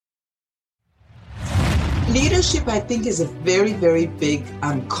Leadership, I think, is a very, very big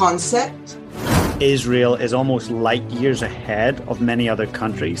concept. Israel is almost light years ahead of many other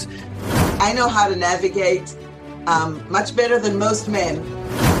countries. I know how to navigate much better than most men.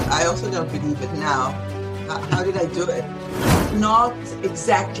 I also don't believe it now. How did I do it? Not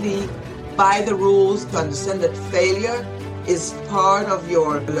exactly by the rules, to understand that failure is part of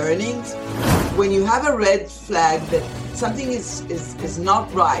your learnings. When you have a red flag that something is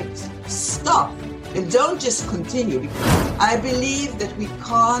not right, stop and don't just continue. I believe that we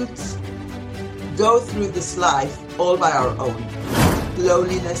can't go through this life all by our own.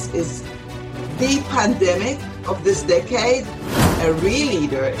 Loneliness is the pandemic of this decade. A real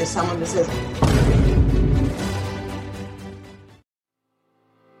leader is someone that says,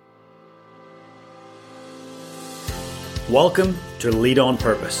 welcome to Lead on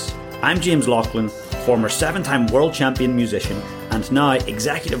Purpose. I'm James Laughlin, former 7-time world champion musician and now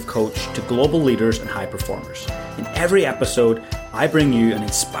executive coach to global leaders and high performers. In every episode, I bring you an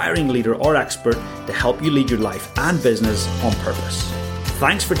inspiring leader or expert to help you lead your life and business on purpose.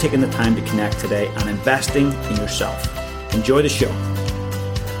 Thanks for taking the time to connect today and investing in yourself. Enjoy the show.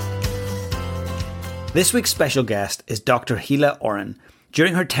 This week's special guest is Dr. Hila Oren.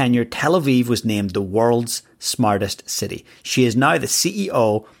 During her tenure, Tel Aviv was named the world's smartest city. She is now the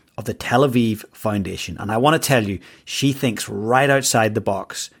CEO of the Tel Aviv Foundation. And I want to tell you, she thinks right outside the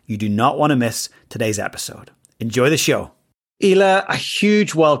box. You do not want to miss today's episode. Enjoy the show. Hila, a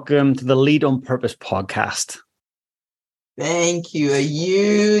huge welcome to the Lead on Purpose podcast. Thank you. A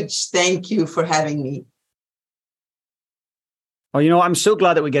huge thank you for having me. Well, I'm so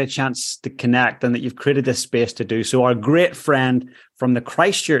glad that we get a chance to connect and that you've created this space to do so. Our great friend from the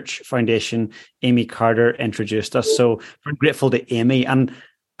Christchurch Foundation, Amy Carter, introduced us. So we're grateful to Amy. And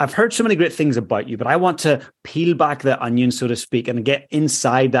I've heard so many great things about you, but I want to peel back the onion, so to speak, and get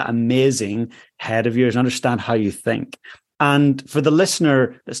inside that amazing head of yours and understand how you think. And for the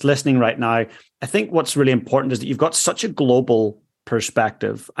listener that's listening right now, I think what's really important is that you've got such a global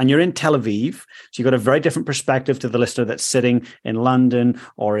perspective and you're in Tel Aviv. So you've got a very different perspective to the listener that's sitting in London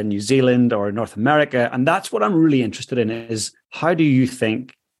or in New Zealand or in North America. And that's what I'm really interested in is how do you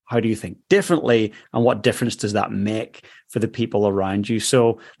think differently and what difference does that make for the people around you?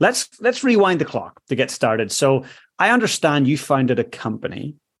 So let's rewind the clock to get started. So I understand you founded a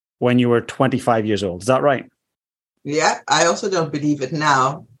company when you were 25 years old. Is that right? Yeah, I also don't believe it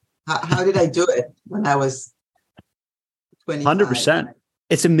now. How did I do it when I was 25? 100%.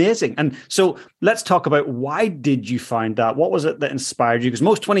 It's amazing. And so let's talk about why did you find that? What was it that inspired you? Because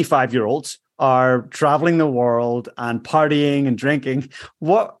most 25-year-olds are traveling the world and partying and drinking.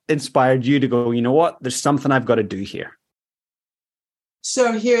 What inspired you to go, you know what, there's something I've got to do here?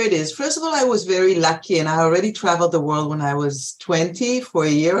 So here it is. First of all, I was very lucky and I already traveled the world when I was 20 for a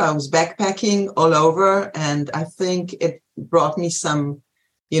year. I was backpacking all over and I think it brought me some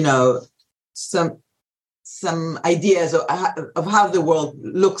ideas of how the world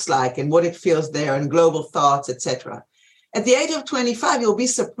looks like and what it feels there and global thoughts, etc. At the age of 25, you'll be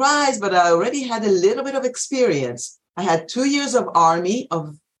surprised, but I already had a little bit of experience. I had 2 years of army,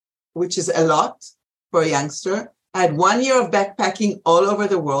 which is a lot for a youngster. I had 1 year of backpacking all over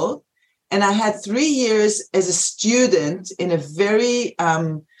the world. And I had 3 years as a student in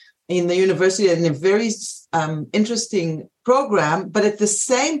in the university in a very interesting program. But at the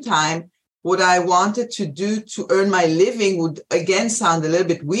same time, what I wanted to do to earn my living would again sound a little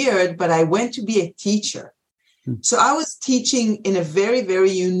bit weird, but I went to be a teacher. So I was teaching in a very,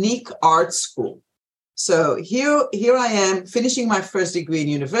 very unique art school. So here I am finishing my first degree in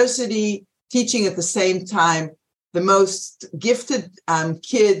university, teaching at the same time the most gifted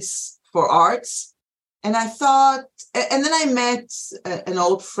kids for arts. And I thought, and then I met an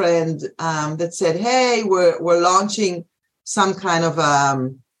old friend that said, hey, we're launching some kind of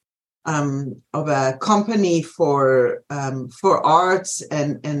a company for arts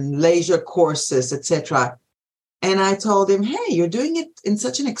and leisure courses, etc. And I told him, hey, you're doing it in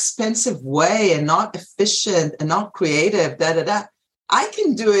such an expensive way and not efficient and not creative, I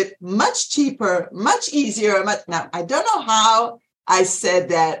can do it much cheaper, much easier. Now, I don't know how I said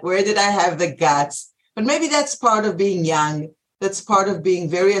that. Where did I have the guts? But maybe that's part of being young. That's part of being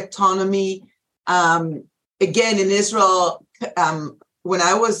very autonomy. Again, in Israel, when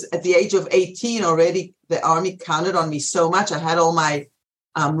I was at the age of 18 already, the army counted on me so much. I had all my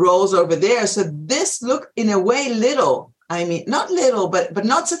roles over there. So this looked in a way little. I mean, not little, but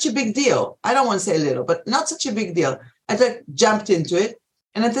not such a big deal. I don't want to say little, but not such a big deal. I just jumped into it.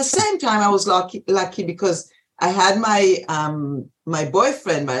 And at the same time, I was lucky because I had my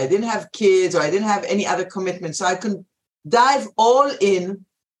boyfriend, but I didn't have kids or I didn't have any other commitment. So I could dive all in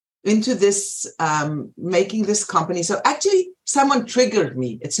into this, making this company. So actually, someone triggered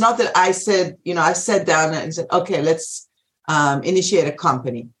me. It's not that I said, I sat down and said, okay, let's initiate a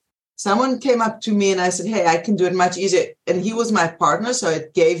company. Someone came up to me and I said, hey, I can do it much easier. And he was my partner. So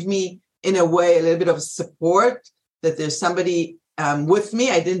it gave me, in a way, a little bit of support that there's somebody with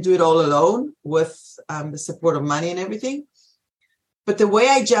me. I didn't do it all alone with the support of money and everything. But the way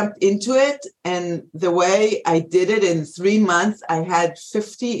I jumped into it and the way I did it in 3 months, I had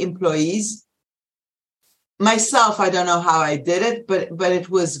 50 employees. Myself, I don't know how I did it, but it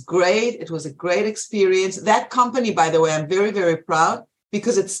was great. It was a great experience. That company, by the way, I'm very, very proud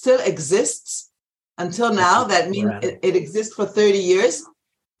because it still exists until now. That means it exists for 30 years.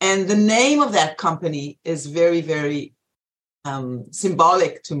 And the name of that company is very, very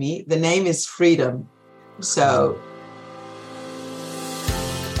symbolic to me. The name is Freedom. So,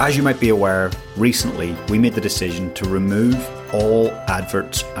 as you might be aware, recently we made the decision to remove all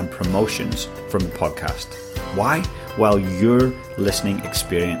adverts and promotions from the podcast. Why? Well, your listening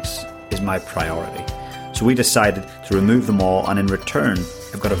experience is my priority. So we decided to remove them all, and in return,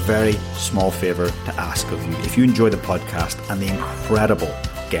 I've got a very small favor to ask of you. If you enjoy the podcast and the incredible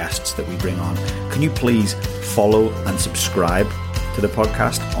guests that we bring on, can you please follow and subscribe to the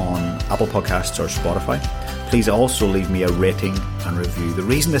podcast on Apple Podcasts or Spotify? Please also leave me a rating and review. The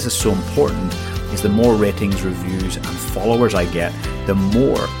reason this is so important is the more ratings, reviews, and followers I get, the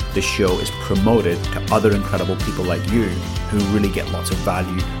more the show is promoted to other incredible people like you who really get lots of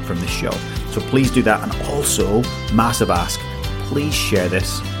value from the show. So please do that. And also, massive ask, please share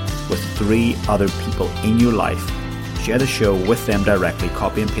this with 3 other people in your life. Share the show with them directly,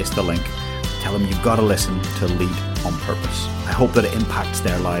 copy and paste the link. Tell them you've got to listen to Lead on Purpose. I hope that it impacts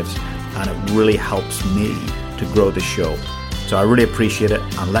their lives and it really helps me to grow the show. So I really appreciate it,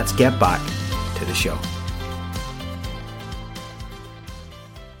 and let's get back to the show.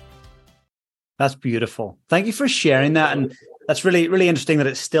 That's beautiful. Thank you for sharing that. And that's really, really interesting that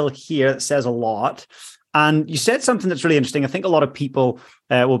it's still here. It says a lot. And you said something that's really interesting. I think a lot of people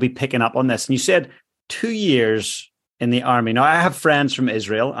will be picking up on this. And you said 2 years in the army. Now, I have friends from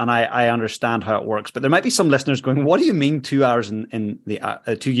Israel, and I understand how it works. But there might be some listeners going, "What do you mean 2 hours in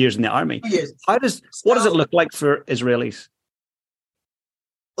the 2 years in the army?" 2 years. What does it look like for Israelis?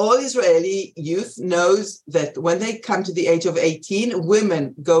 All Israeli youth knows that when they come to the age of 18,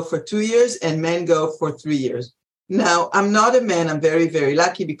 women go for 2 years and men go for 3 years. Now, I'm not a man. I'm very, very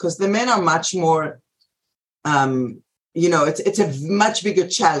lucky because the men are much more, it's a much bigger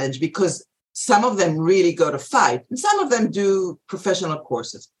challenge because some of them really go to fight and some of them do professional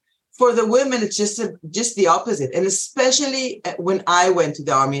courses. For the women, it's just the opposite. And especially when I went to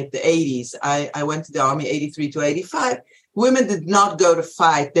the army at the 80s, I went to the army 83 to 85. Women did not go to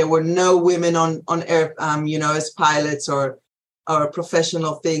fight. There were no women on air, as pilots or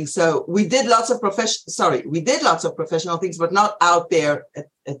professional things. So we did lots of professional things, but not out there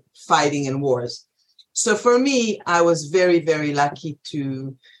at fighting in wars. So for me, I was very, very lucky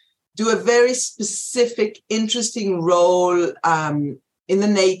to do a very specific, interesting role in the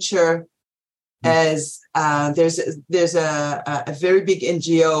nature. As there's a very big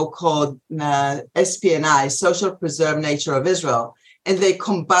NGO called SPNI, Social Preserve Nature of Israel, and they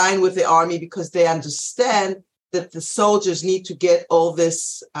combine with the army because they understand that the soldiers need to get all this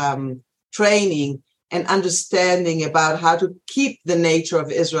training and understanding about how to keep the nature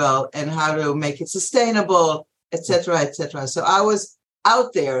of Israel and how to make it sustainable, et cetera, et cetera. So I was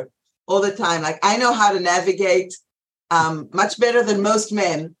out there all the time. Like, I know how to navigate much better than most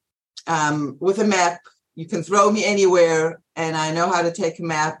men. With a map, you can throw me anywhere, and I know how to take a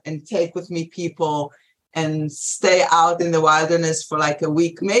map and take with me people and stay out in the wilderness for like a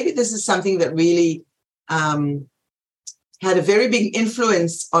week. Maybe this is something that really had a very big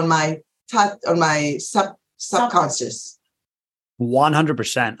influence on my subconscious.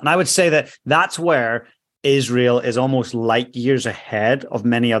 100%. And I would say that that's where Israel is almost light years ahead of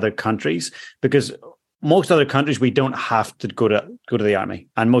many other countries, because most other countries, we don't have to go to the army,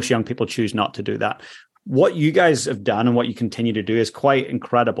 and most young people choose not to do that. What you guys have done and what you continue to do is quite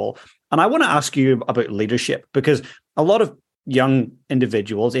incredible. And I want to ask you about leadership, because a lot of young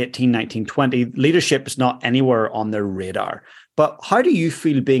individuals, 18, 19, 20, leadership is not anywhere on their radar. But how do you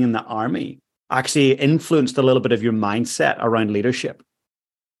feel being in the army actually influenced a little bit of your mindset around leadership?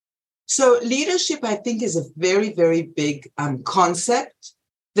 So leadership, I think, is a very, very big concept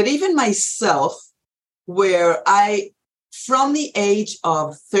that even myself, where from the age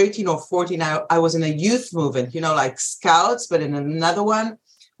of 13 or 14, I was in a youth movement, like Scouts, but in another one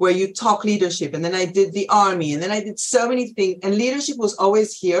where you talk leadership. And then I did the army, and then I did so many things. And leadership was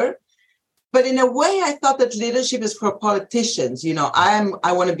always here. But in a way, I thought that leadership is for politicians.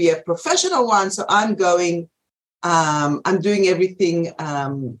 I want to be a professional one, so I'm doing everything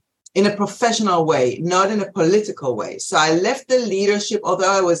in a professional way, not in a political way. So I left the leadership,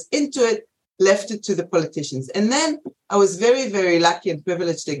 although I was into it, left it to the politicians. And then I was very, very lucky and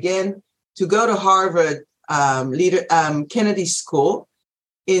privileged again to go to Harvard Kennedy School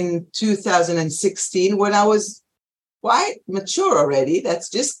in 2016 when I was quite mature already. That's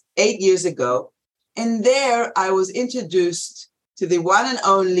just 8 years ago. And there I was introduced to the one and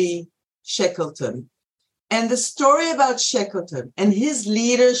only Shackleton. And the story about Shackleton and his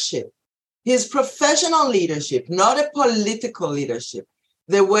leadership, his professional leadership, not a political leadership,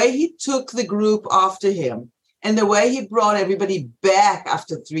 the way he took the group after him and the way he brought everybody back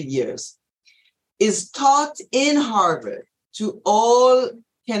after 3 years is taught in Harvard to all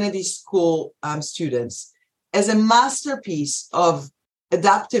Kennedy School students as a masterpiece of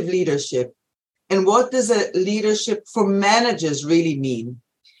adaptive leadership. And what does a leadership for managers really mean?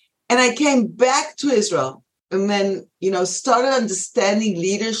 And I came back to Israel and then, started understanding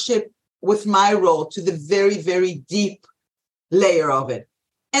leadership with my role to the very, very deep layer of it.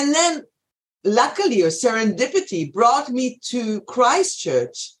 And then luckily, or serendipity, brought me to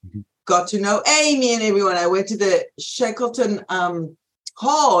Christchurch, got to know Amy and everyone. I went to the Shackleton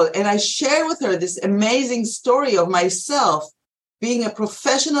Hall and I shared with her this amazing story of myself being a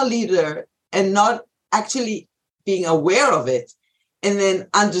professional leader and not actually being aware of it. And then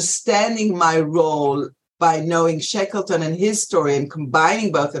understanding my role by knowing Shackleton and his story and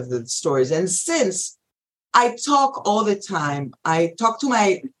combining both of the stories. And since I talk all the time, I talk to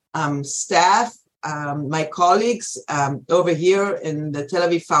my staff, my colleagues over here in the Tel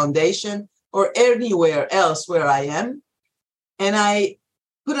Aviv Foundation or anywhere else where I am. And I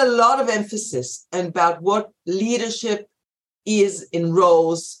put a lot of emphasis about what leadership is in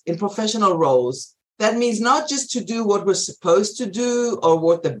roles, in professional roles. That means not just to do what we're supposed to do or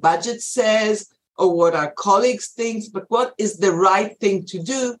what the budget says or what our colleagues think, but what is the right thing to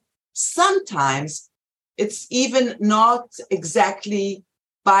do. Sometimes it's even not exactly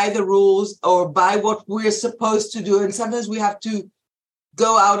by the rules or by what we're supposed to do. And sometimes we have to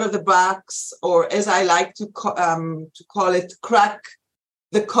go out of the box, or as I like to call it, crack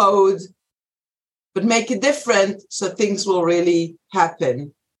the code, but make it different so things will really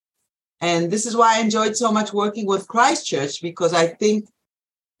happen. And this is why I enjoyed so much working with Christchurch, because I think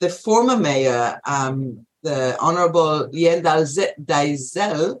the former mayor, the Honorable Liane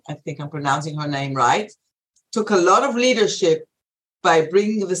Daisel, I think I'm pronouncing her name right, took a lot of leadership by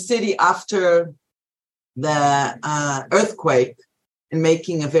bringing the city after the earthquake and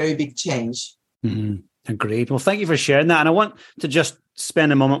making a very big change. Mm-hmm. Agreed. Well, thank you for sharing that. And I want to just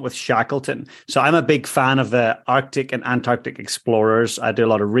spend a moment with Shackleton. So I'm a big fan of the Arctic and Antarctic explorers. I do a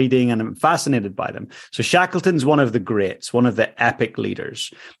lot of reading and I'm fascinated by them. So Shackleton's one of the greats, one of the epic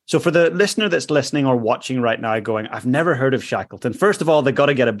leaders. So for the listener that's listening or watching right now going, I've never heard of Shackleton. First of all, they got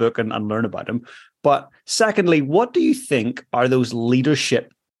to get a book and learn about him. But secondly, what do you think are those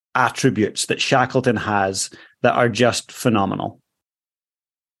leadership attributes that Shackleton has that are just phenomenal?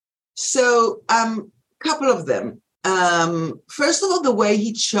 So, couple of them. First of all, the way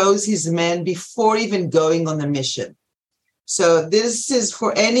he chose his men before even going on the mission. So this is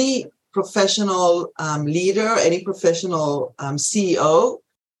for any professional leader, any professional CEO,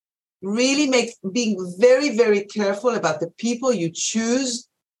 really being very, very careful about the people you choose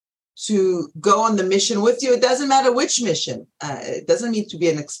to go on the mission with you. It doesn't matter which mission. It doesn't need to be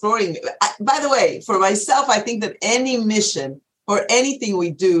an exploring. By the way, for myself, I think that any mission or anything we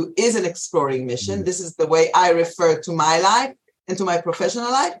do is an exploring mission. This is the way I refer to my life and to my professional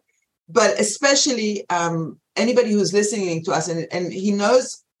life. But especially anybody who's listening to us and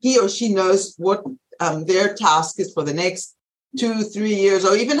he or she knows what their task is for the next 2-3 years,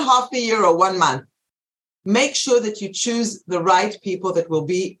 or even half a year or 1 month. Make sure that you choose the right people that will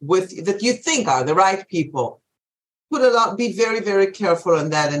be with you, that you think are the right people. Be very, very careful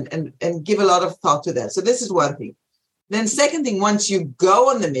on that and give a lot of thought to that. So this is one thing. Then second thing, once you go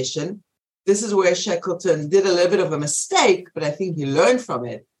on the mission, this is where Shackleton did a little bit of a mistake, but I think he learned from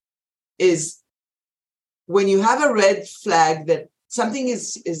it, is when you have a red flag that something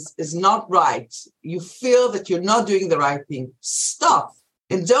is not right, you feel that you're not doing the right thing, stop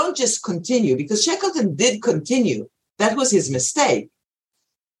and don't just continue, because Shackleton did continue. That was his mistake.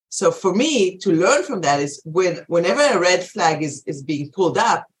 So for me, to learn from that is whenever a red flag is being pulled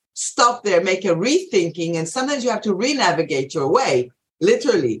up, stop there, make a rethinking, and sometimes you have to re-navigate your way,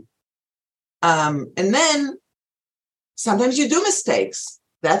 literally. And then sometimes you do mistakes.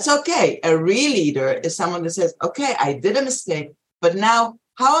 That's okay. A real leader is someone that says, okay, I did a mistake, but now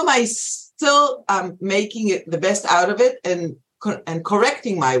how am I still making it the best out of it and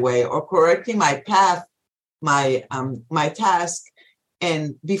correcting my way or correcting my path, my task.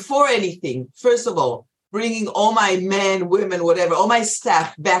 And before anything, first of all, bringing all my men, women, whatever, all my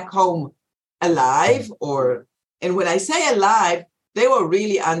staff back home alive. And when I say alive, they were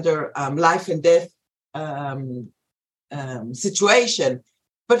really under life and death situation.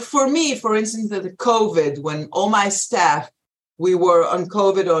 But for me, for instance, the COVID, when all my staff, we were on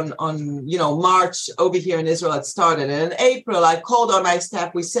COVID on March over here in Israel, it started. And in April, I called on my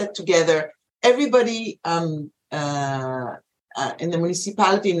staff. We sat together, everybody in the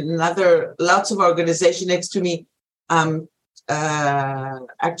municipality and lots of organizations next to me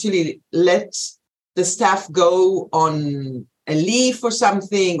actually let the staff go on a leave for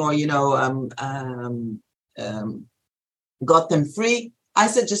something or, got them free. I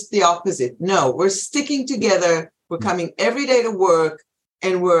said just the opposite. No, we're sticking together. We're coming every day to work,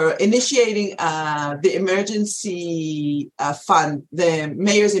 and we're initiating the emergency fund, the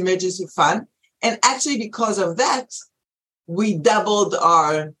mayor's emergency fund. And actually, because of that, we doubled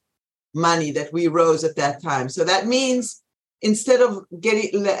our money that we rose at that time. So that means instead of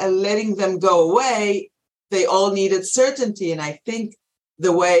letting them go away, they all needed certainty. And I think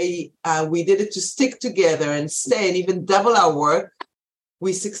the way we did it to stick together and stay and even double our work,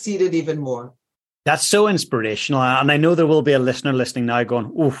 we succeeded even more. That's so inspirational. And I know there will be a listener listening now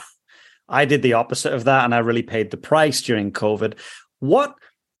going, oof, I did the opposite of that and I really paid the price during COVID. What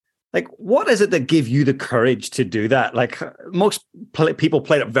is it that gave you the courage to do that? Like most people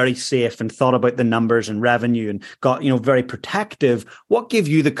played it very safe and thought about the numbers and revenue and got, very protective. What gave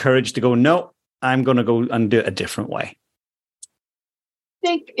you the courage to go, no, I'm going to go and do it a different way? I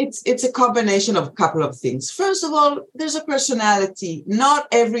think it's a combination of a couple of things. First of all, there's a personality. Not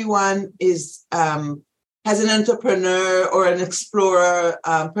everyone has an entrepreneur or an explorer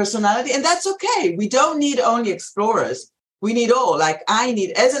personality, and that's okay. We don't need only explorers. We need all. Like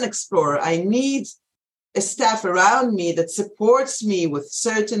as an explorer, I need a staff around me that supports me with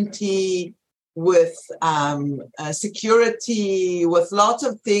certainty, with security, with lots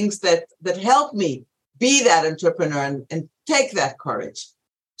of things that help me be that entrepreneur and take that courage.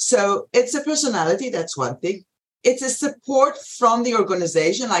 So it's a personality. That's one thing. It's a support from the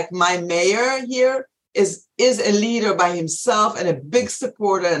organization. Like my mayor here is a leader by himself and a big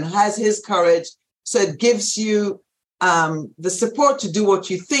supporter and has his courage. So it gives you the support to do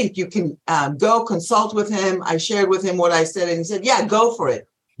what you think. You can go consult with him. I shared with him what I said and he said, yeah, go for it.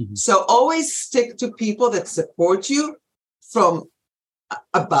 Mm-hmm. So always stick to people that support you from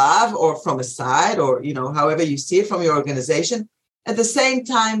above or from a side or, however you see it from your organization. At the same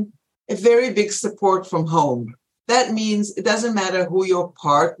time, a very big support from home. That means it doesn't matter who your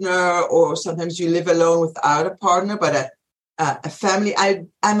partner or sometimes you live alone without a partner, but a family.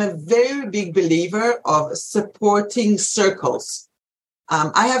 I'm a very big believer of supporting circles.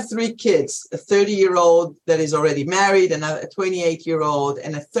 I have 3 kids, a 30-year-old that is already married, a 28-year-old,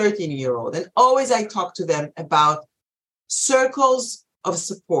 and a 13-year-old. And always I talk to them about circles of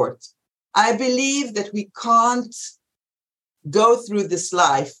support. I believe that we can't go through this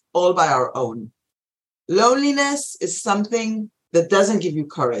life all by our own. Loneliness is something that doesn't give you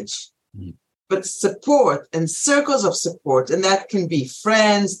courage. Mm. But support and circles of support, and that can be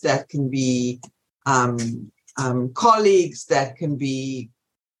friends, that can be colleagues, that can be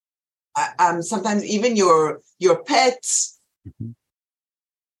sometimes even your pets, mm-hmm.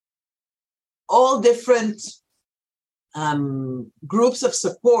 all different groups of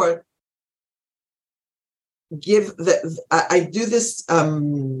support. I do this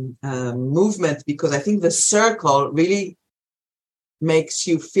movement because I think the circle really makes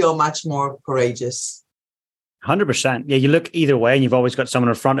you feel much more courageous. 100%. Yeah, you look either way and you've always got someone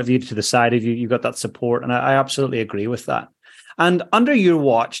in front of you, to the side of you, you've got that support. And I absolutely agree with that. And under your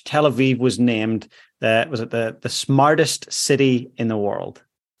watch, Tel Aviv was named the smartest city in the world.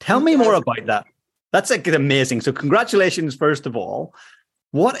 Tell me more about that. That's amazing. So congratulations, first of all.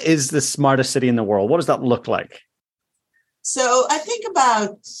 What is the smartest city in the world? What does that look like? So I think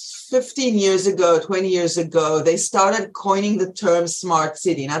about 15 years ago, 20 years ago, they started coining the term smart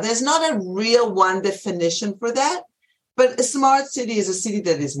city. Now, there's not a real one definition for that, but a smart city is a city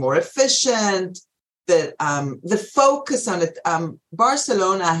that is more efficient, that the focus on it.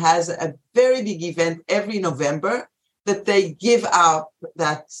 Barcelona has a very big event every November that they give out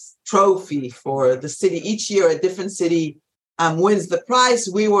that trophy for the city. Each year, a different city wins the prize.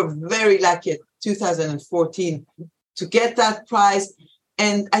 We were very lucky at 2014 to get that prize.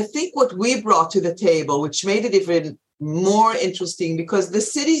 And I think what we brought to the table, which made it even more interesting, because the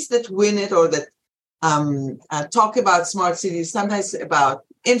cities that win it or that talk about smart cities, sometimes about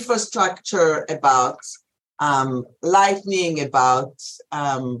infrastructure, about lightning, about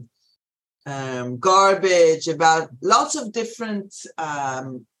garbage, about lots of different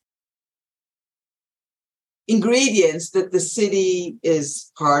ingredients that the city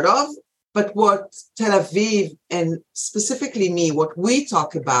is part of. But what Tel Aviv, and specifically me, what we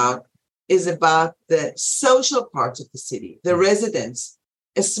talk about is about the social part of the city, the residents.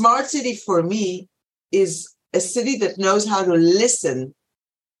 A smart city for me is a city that knows how to listen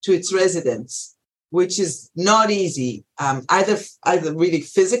to its residents, which is not easy, either really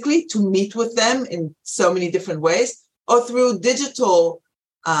physically to meet with them in so many different ways, or through digital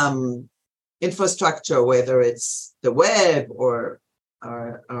infrastructure, whether it's the web or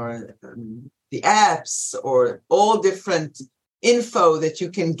the apps, or all different info that you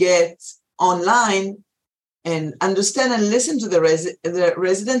can get online, and understand and listen to the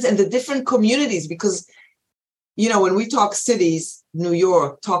residents and the different communities. Because, when we talk cities, New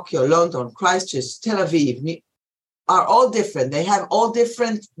York, Tokyo, London, Christchurch, Tel Aviv, are all different. They have all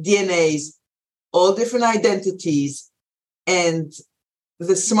different DNAs, all different identities. And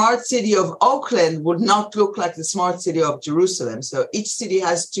the smart city of Oakland would not look like the smart city of Jerusalem. So each city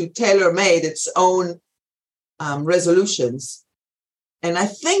has to tailor-made its own resolutions. And I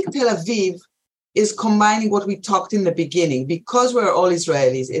think Tel Aviv is combining what we talked in the beginning, because we're all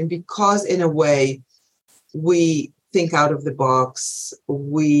Israelis, and because in a way we think out of the box,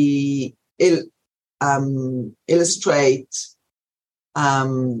 we illustrate,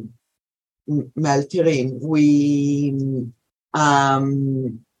 maltirim, we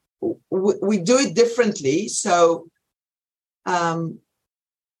do it differently. So the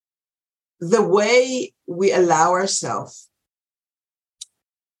way we allow ourselves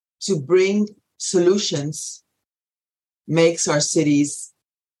to bring solutions makes our cities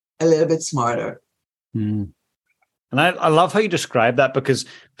a little bit smarter. Mm. And I love how you describe that, because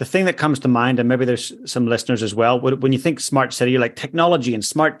the thing that comes to mind, and maybe there's some listeners as well, when you think smart city, you're like technology and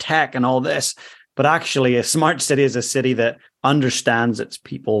smart tech and all this. But actually, a smart city is a city that understands its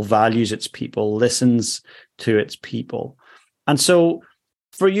people, values its people, listens to its people. And so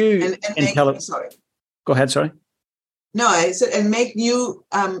for you, go ahead, sorry. No, I said, and make new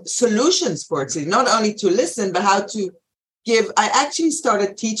solutions for it. Not only to listen, but how to give. I actually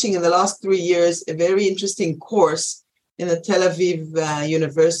started teaching in the last 3 years a very interesting course in the Tel Aviv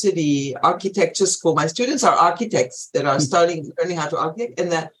University Architecture School. My students are architects that are learning how to architect.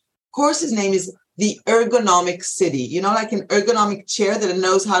 And the course's name is The Ergonomic City. Like an ergonomic chair that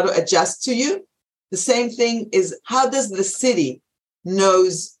knows how to adjust to you. The same thing is, how does the city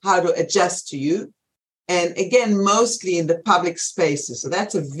knows how to adjust to you? And again, mostly in the public spaces. So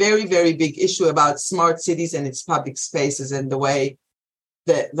that's a very, very big issue about smart cities and its public spaces and the way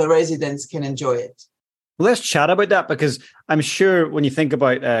that the residents can enjoy it. Well, let's chat about that, because I'm sure when you think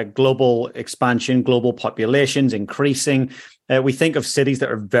about global expansion, global populations increasing, we think of cities that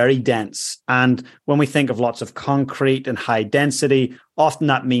are very dense. And when we think of lots of concrete and high density, often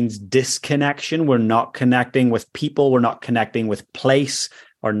that means disconnection. We're not connecting with people. We're not connecting with place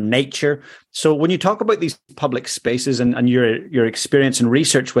or nature. So when you talk about these public spaces and your experience and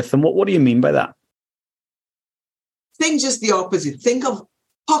research with them, what do you mean by that? Think just the opposite. Think of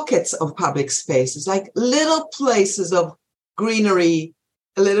pockets of public spaces, like little places of greenery,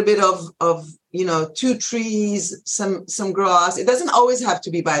 a little bit of 2 trees, some grass. It doesn't always have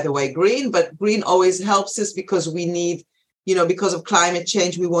to be, by the way, green, but green always helps us because we need, because of climate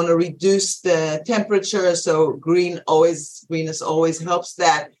change, we want to reduce the temperature. So greenness always helps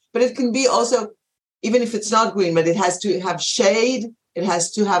that. But it can be also, even if it's not green, but it has to have shade. It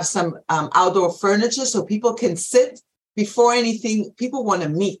has to have some outdoor furniture so people can sit. Before anything, people want to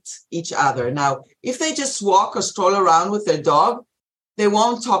meet each other. Now, if they just walk or stroll around with their dog, they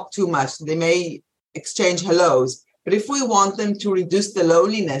won't talk too much. They may exchange hellos. But if we want them to reduce the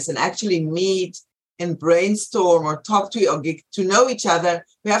loneliness and actually meet and brainstorm or talk to or get to know each other,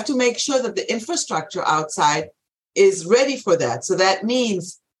 we have to make sure that the infrastructure outside is ready for that. So that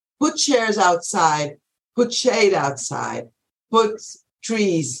means put chairs outside, put shade outside, put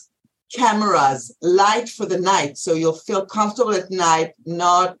trees, cameras, light for the night. So you'll feel comfortable at night,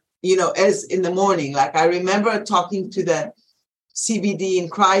 not, as in the morning. Like I remember talking to the CBD in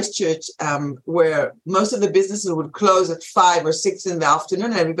Christchurch, where most of the businesses would close at 5 or 6 in the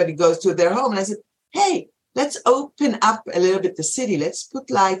afternoon and everybody goes to their home. And I said, hey, let's open up a little bit the city. Let's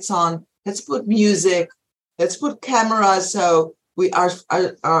put lights on. Let's put music. Let's put cameras so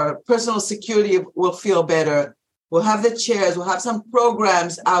our personal security will feel better. We'll have the chairs. We'll have some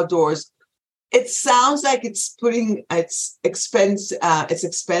programs outdoors. It sounds like it's expensive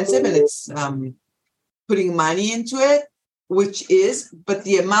and it's putting money into it. but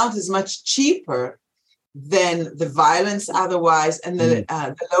the amount is much cheaper than the violence otherwise, and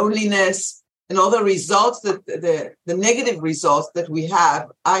the loneliness and all the results, the negative results that we have,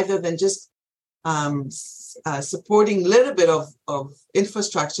 either than just supporting a little bit of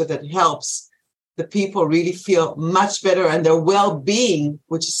infrastructure that helps the people really feel much better, and their well-being,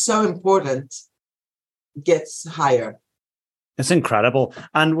 which is so important, gets higher. It's incredible.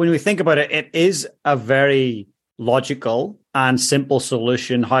 And when we think about it, it is a very logical and simple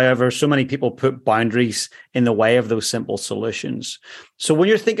solution. However, so many people put boundaries in the way of those simple solutions. So when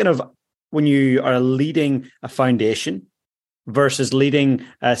you're thinking of when you are leading a foundation versus leading,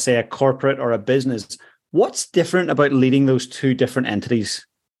 say, a corporate or a business, what's different about leading those two different entities?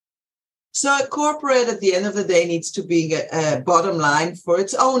 So a corporate, at the end of the day, needs to be a bottom line for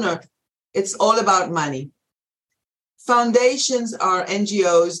its owner. It's all about money. Foundations are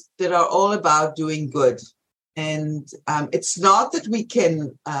NGOs that are all about doing good. And it's not that we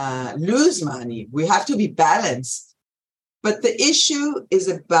can lose money. We have to be balanced. But the issue is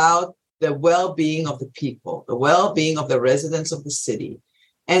about the well-being of the people, the well-being of the residents of the city.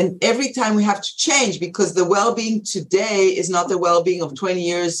 And every time we have to change, because the well-being today is not the well-being of 20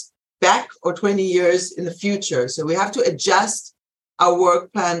 years back or 20 years in the future. So we have to adjust our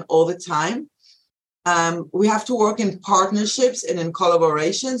work plan all the time. We have to work in partnerships and in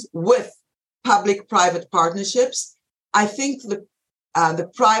collaborations with public-private partnerships. I think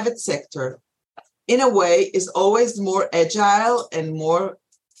the private sector, in a way, is always more agile and more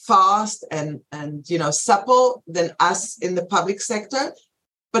fast and supple than us in the public sector.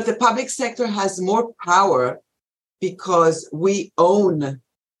 But the public sector has more power because we own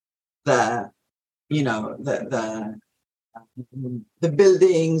the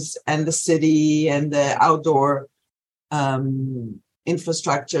buildings and the city and the outdoor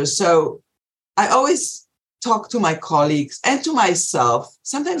infrastructure. So I always talk to my colleagues and to myself.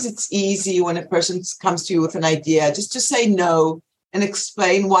 Sometimes it's easy when a person comes to you with an idea just to say no and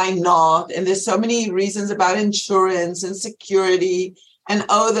explain why not. And there's so many reasons about insurance and security and,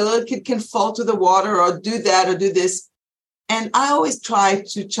 the little kid can fall to the water or do that or do this. And I always try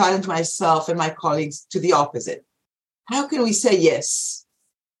to challenge myself and my colleagues to the opposite. How can we say yes?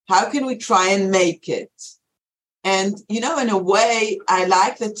 How can we try and make it? And, in a way, I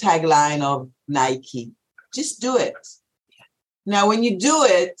like the tagline of Nike. Just do it. Now, when you do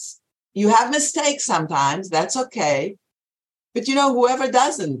it, you have mistakes sometimes. That's okay. But, whoever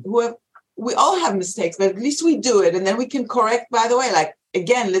doesn't, we all have mistakes, but at least we do it. And then we can correct, by the way, like,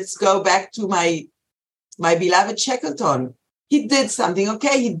 again, let's go back to my beloved Shackleton. He did something,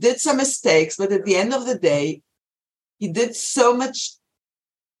 okay, he did some mistakes, but at the end of the day, he did so much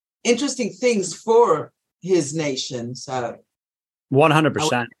interesting things for his nation. So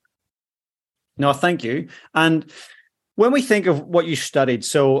 100%. No, thank you. And when we think of what you studied,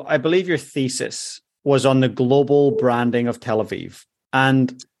 so I believe your thesis was on the global branding of Tel Aviv.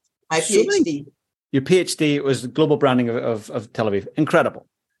 And my PhD. Your PhD was the global branding of Tel Aviv. Incredible.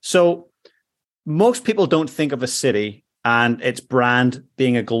 So most people don't think of a city and its brand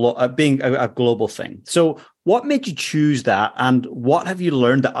being a global thing. So what made you choose that, and what have you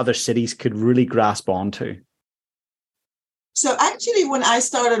learned that other cities could really grasp onto? So actually, when I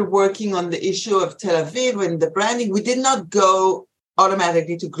started working on the issue of Tel Aviv and the branding, we did not go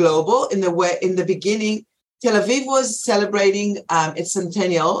automatically to global. In the beginning, Tel Aviv was celebrating its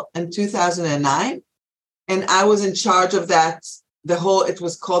centennial in 2009, and I was in charge of that. It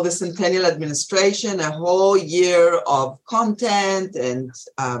was called the Centennial Administration, a whole year of content and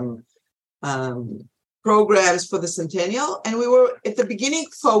programs for the centennial. And we were at the beginning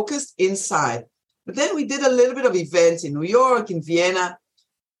focused inside, but then we did a little bit of events in New York, in Vienna.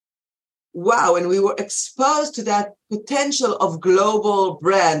 Wow. And we were exposed to that potential of global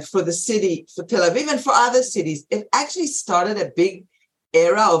brand for the city, for Tel Aviv and for other cities. It actually started a big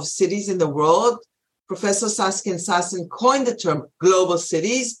era of cities in the world. Professor Saskin Sasson coined the term global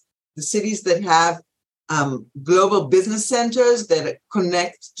cities, the cities that have global business centers that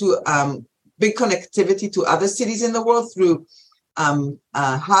connect to big connectivity to other cities in the world through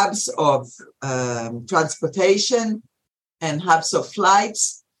hubs of transportation and hubs of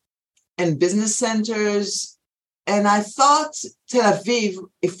flights and business centers. And I thought Tel Aviv,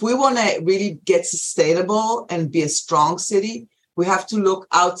 if we want to really get sustainable and be a strong city, we have to look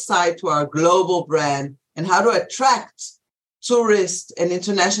outside to our global brand and how to attract tourists and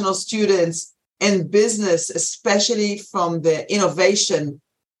international students and business, especially from the innovation,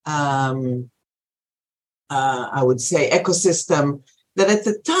 I would say, ecosystem. That at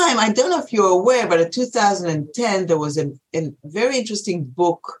the time, I don't know if you're aware, but in 2010, there was a very interesting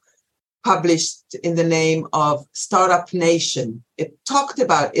book published in the name of Startup Nation. It talked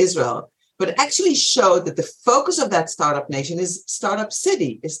about Israel, but it actually showed that the focus of that Startup Nation is Startup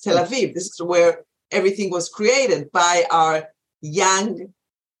City, is Tel Aviv. This is where everything was created by our young,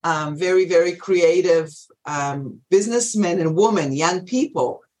 very, very creative businessmen and women, young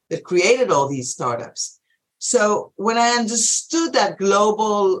people that created all these startups. So when I understood that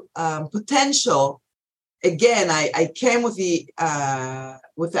global potential, again, I came with the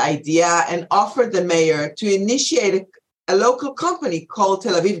idea and offered the mayor to initiate a local company called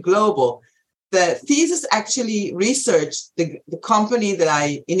Tel Aviv Global. The thesis actually researched the company that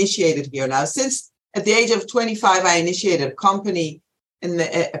I initiated here. Now, since at the age of 25, I initiated a company,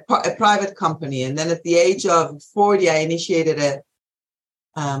 a private company. And then at the age of 40, I initiated a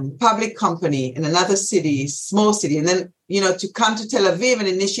public company in another city, small city. And then, to come to Tel Aviv and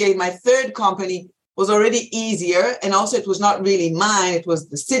initiate my third company was already easier. And also it was not really mine. It was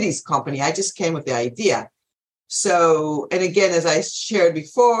the city's company. I just came with the idea. So, and again, as I shared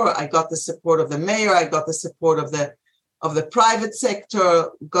before, I got the support of the mayor. I got the support of the private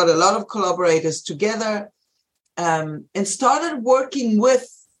sector, got a lot of collaborators together, and started working with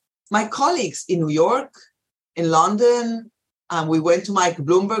my colleagues in New York, in London. We went to Mike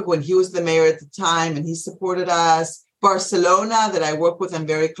Bloomberg when he was the mayor at the time, and he supported us. Barcelona, that I work with them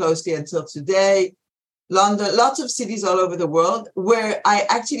very closely until today. London, lots of cities all over the world where I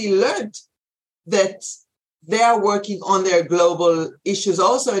actually learned that they are working on their global issues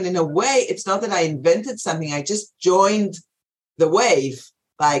also. And in a way, it's not that I invented something. I just joined the wave,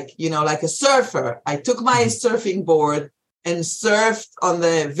 like a surfer. I took my surfing board and surfed on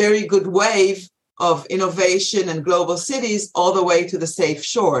the very good wave of innovation and global cities all the way to the safe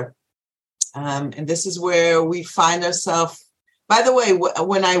shore. And this is where we find ourselves. By the way,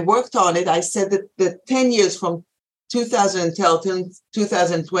 when I worked on it, I said that the 10 years from 2010 to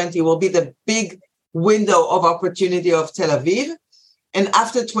 2020 will be the big window of opportunity of Tel Aviv. And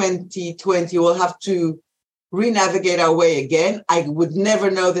after 2020, we'll have to re-navigate our way again. I would never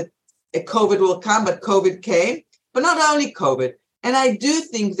know that a COVID will come, but COVID came. But not only COVID. And I do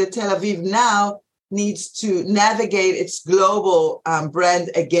think that Tel Aviv now needs to navigate its global brand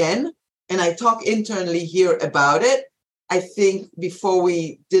again. And I talk internally here about it. I think before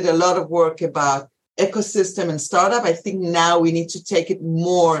we did a lot of work about ecosystem and startup, I think now we need to take it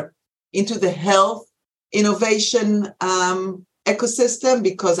more into the health innovation ecosystem,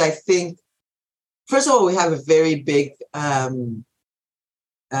 because I think, first of all, we have a very big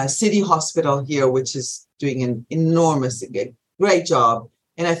city hospital here, which is doing an enormous, great job.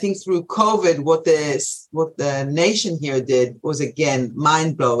 And I think through COVID, what the nation here did was, again,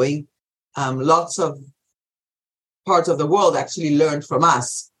 mind-blowing. Lots of parts of the world actually learned from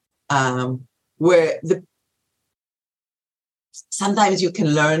us, where sometimes you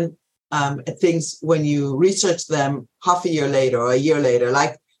can learn things when you research them half a year later or a year later.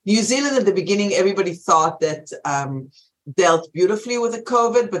 Like New Zealand at the beginning, everybody thought that dealt beautifully with the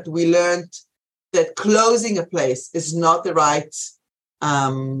COVID, but we learned that closing a place is not the right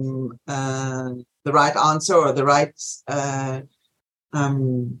answer, or the right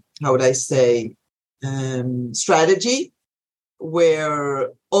how would I say, strategy, where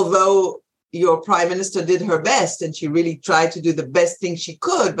although your prime minister did her best and she really tried to do the best thing she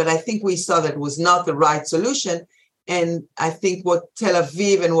could, but I think we saw that was not the right solution. And I think what Tel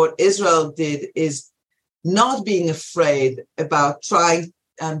Aviv and what Israel did is not being afraid about trying,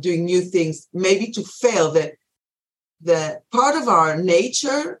 doing new things, maybe to fail. That the part of our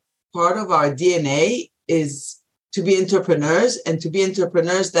nature, part of our DNA is to be entrepreneurs, and to be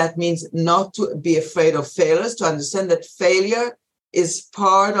entrepreneurs, that means not to be afraid of failures, to understand that failure is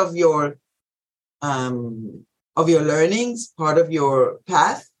part of your learnings, part of your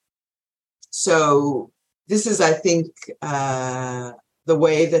path. So this is, I think, the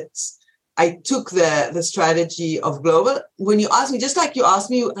way that I took the strategy of global. When you ask me, just like you asked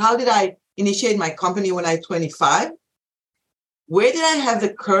me, how did I initiate my company when I was 25? Where did I have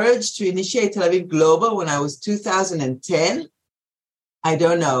the courage to initiate Tel Aviv Global when I was 2010? I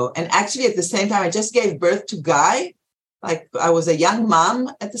don't know. And actually, at the same time, I just gave birth to Guy. Like, I was a young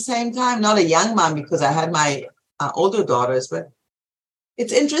mom at the same time. Not a young mom because I had my older daughters, but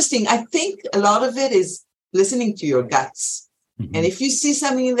it's interesting. I think a lot of it is listening to your guts. Mm-hmm. And if you see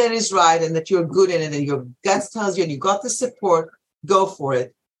something that is right and that you're good in it and your guts tells you and you got the support, go for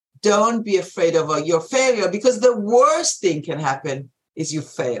it. Don't be afraid of your failure, because the worst thing can happen is you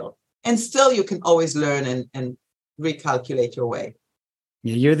fail. And still you can always learn and recalculate your way.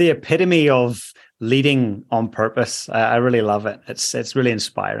 You're the epitome of leading on purpose. I really love it. It's really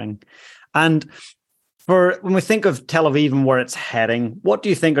inspiring. And For when we think of Tel Aviv and where it's heading, what do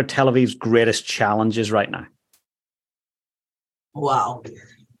you think are Tel Aviv's greatest challenges right now? Wow.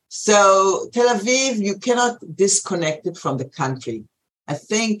 So Tel Aviv, you cannot disconnect it from the country. I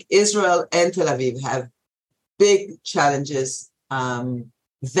think Israel and Tel Aviv have big challenges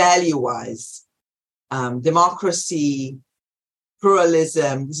value-wise. Democracy,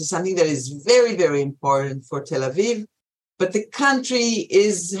 pluralism. This is something that is very, very important for Tel Aviv. But the country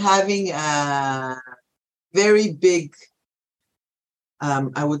is having a very big,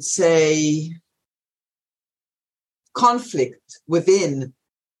 I would say, conflict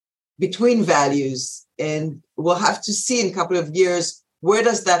between values. And we'll have to see in a couple of years, where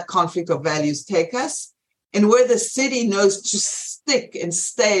does that conflict of values take us? And where the city knows to stick and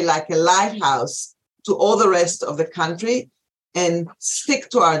stay like a lighthouse to all the rest of the country and stick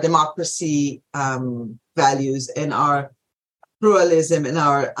to our democracy values and our pluralism and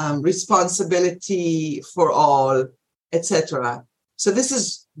our responsibility for all, etc. So this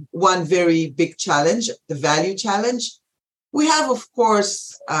is one very big challenge, the value challenge. We have, of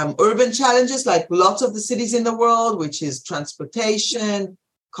course, urban challenges like lots of the cities in the world, which is transportation,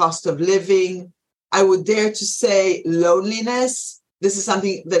 cost of living. I would dare to say loneliness. This is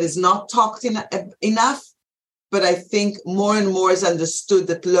something that is not talked enough, but I think more and more is understood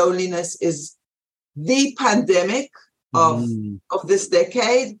that loneliness is the pandemic of this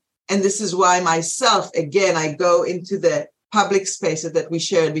decade. And this is why myself, again, I go into the public spaces that we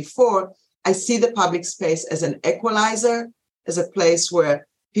shared before. I see the public space as an equalizer, as a place where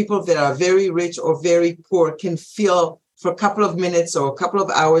people that are very rich or very poor can feel for a couple of minutes or a couple of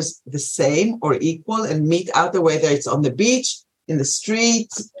hours the same or equal and meet out there, whether it's on the beach, in the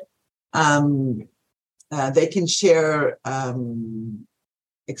street. They can share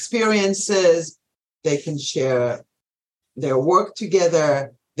experiences. They can share their work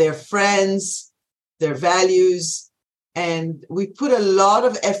together, their friends, their values. And we put a lot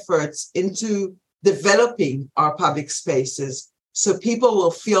of efforts into developing our public spaces so people will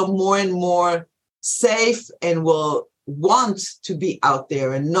feel more and more safe and will want to be out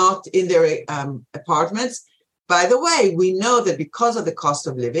there and not in their apartments. By the way, we know that because of the cost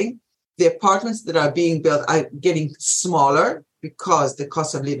of living, the apartments that are being built are getting smaller because the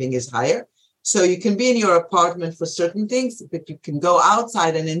cost of living is higher. So you can be in your apartment for certain things, but you can go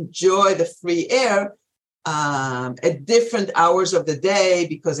outside and enjoy the free air at different hours of the day,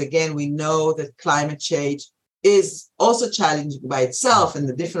 because again, we know that climate change is also challenging by itself in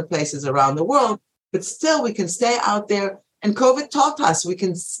the different places around the world, but still we can stay out there. And COVID taught us we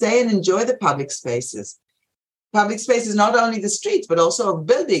can stay and enjoy the public spaces. Public spaces, not only the streets, but also of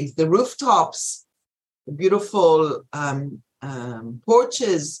buildings, the rooftops, the beautiful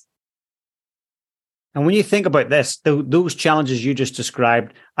porches. And when you think about this, those challenges you just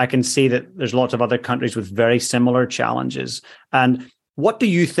described, I can see that there's lots of other countries with very similar challenges. And what do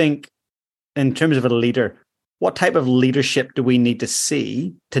you think, in terms of a leader, what type of leadership do we need to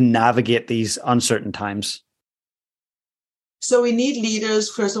see to navigate these uncertain times? So we need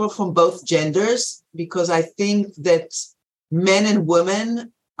leaders, first of all, from both genders, because I think that men and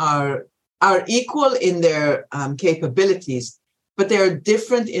women are equal in their capabilities, but they're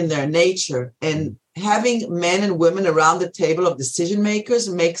different in their nature. And having men and women around the table of decision makers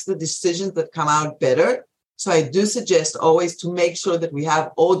makes the decisions that come out better. So I do suggest always to make sure that we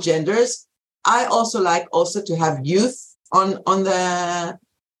have all genders. I also like to have youth on the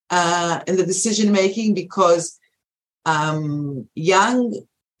in the decision making, because young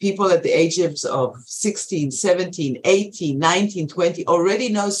people at the ages of 16, 17, 18, 19, 20 already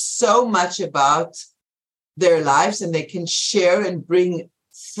know so much about their lives, and they can share and bring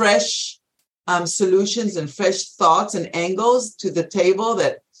fresh solutions and fresh thoughts and angles to the table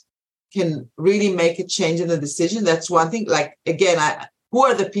that can really make a change in the decision. That's one thing. Like, again, who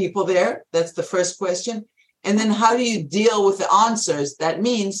are the people there? That's the first question. And then how do you deal with the answers? That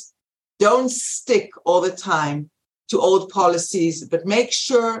means don't stick all the time to old policies, but make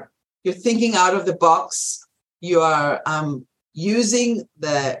sure you're thinking out of the box. You are using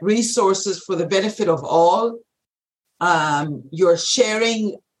the resources for the benefit of all. You're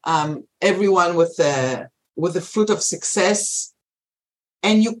sharing everyone with the fruit of success,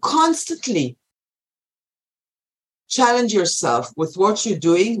 and you constantly challenge yourself with what you're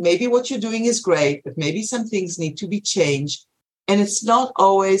doing. Maybe what you're doing is great, but maybe some things need to be changed. And it's not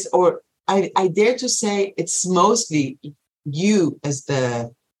always, or I dare to say it's mostly you as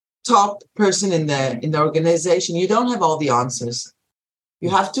the top person in the organization. You don't have all the answers. You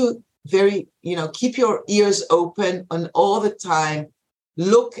have to keep your ears open and all the time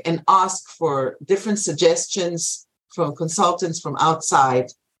look and ask for different suggestions from consultants from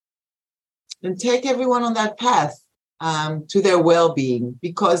outside. and take everyone on that path to their well-being.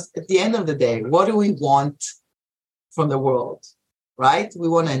 Because at the end of the day, what do we want from the world, right? We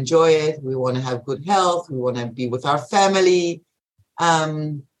want to enjoy it. We want to have good health. We want to be with our family.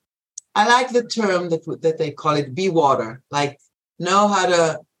 I like the term that they call it be water, like know how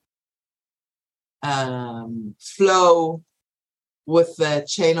to flow with the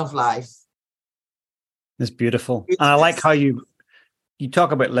chain of life. It's beautiful. And I like how you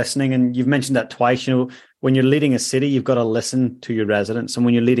talk about listening, and you've mentioned that twice. You know, when you're leading a city, you've got to listen to your residents. And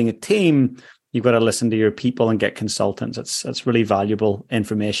when you're leading a team, you've got to listen to your people and get consultants. That's really valuable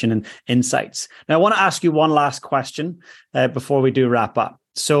information and insights. Now, I want to ask you one last question before we do wrap up.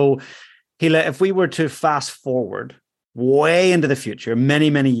 So, Hila, if we were to fast forward way into the future, many,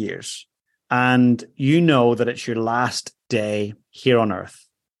 many years, and you know that it's your last day here on Earth,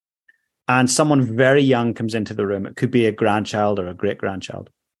 and someone very young comes into the room, it could be a grandchild or a great-grandchild,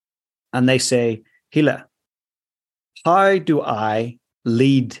 and they say, Hila, how do I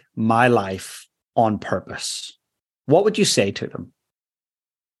lead my life on purpose? What would you say to them?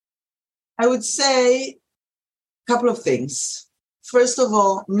 I would say a couple of things. First of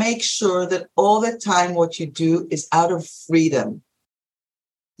all, make sure that all the time what you do is out of freedom.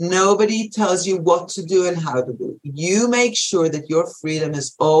 Nobody tells you what to do and how to do. You make sure that your freedom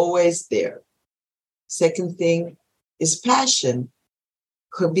is always there. Second thing is passion.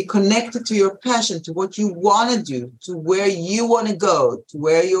 Could be connected to your passion, to what you want to do, to where you want to go, to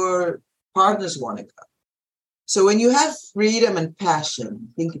where your partners want to go. So when you have freedom and passion,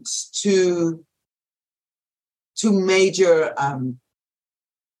 I think it's two major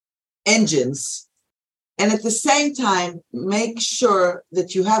engines. And at the same time, make sure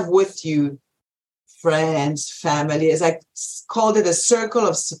that you have with you friends, family, as I called it, a circle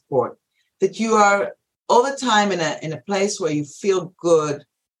of support, that you are all the time in a place where you feel good,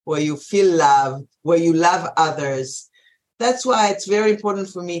 where you feel loved, where you love others. That's why it's very important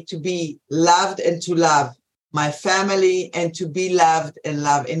for me to be loved and to love my family and to be loved and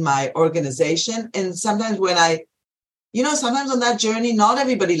love in my organization. And sometimes sometimes on that journey, not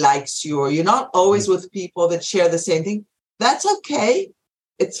everybody likes you, or you're not always with people that share the same thing. That's okay.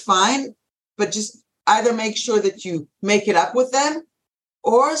 It's fine. But just either make sure that you make it up with them,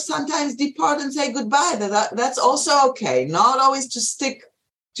 or sometimes depart and say goodbye. That's also okay. Not always to stick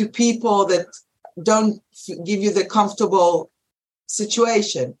to people that don't give you the comfortable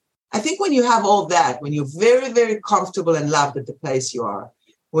situation. I think when you have all that, when you're very, very comfortable and loved at the place you are,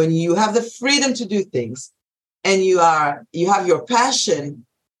 when you have the freedom to do things, and you have your passion,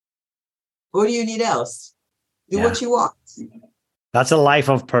 what do you need else? Do what you want. That's a life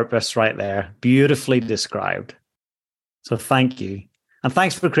of purpose right there. Beautifully described. So thank you. And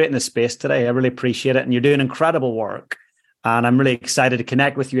thanks for creating this space today. I really appreciate it. And you're doing incredible work. And I'm really excited to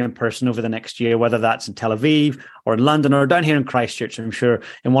connect with you in person over the next year, whether that's in Tel Aviv or in London or down here in Christchurch. I'm sure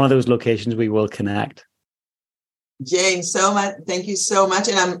in one of those locations we will connect. James, so much. Thank you so much.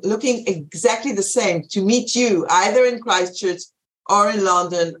 And I'm looking exactly the same to meet you either in Christchurch or in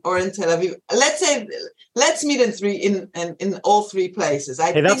London or in Tel Aviv. Let's meet in all three places.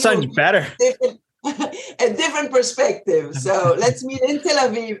 Hey, that sounds better. A different perspective. So let's meet in Tel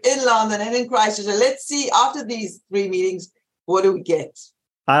Aviv, in London, and in Christchurch. And let's see after these three meetings, what do we get?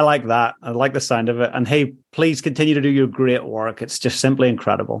 I like that. I like the sound of it. And hey, please continue to do your great work. It's just simply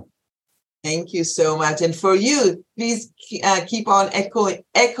incredible. Thank you so much. And for you, please keep on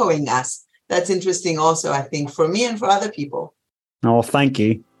echoing us. That's interesting also, I think, for me and for other people. Oh, thank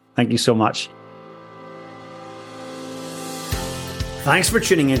you. Thank you so much. Thanks for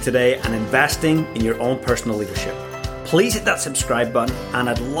tuning in today and investing in your own personal leadership. Please hit that subscribe button, and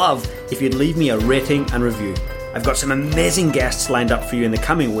I'd love if you'd leave me a rating and review. I've got some amazing guests lined up for you in the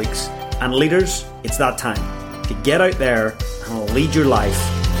coming weeks. And leaders, it's that time to get out there and lead your life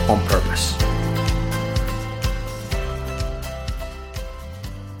on purpose.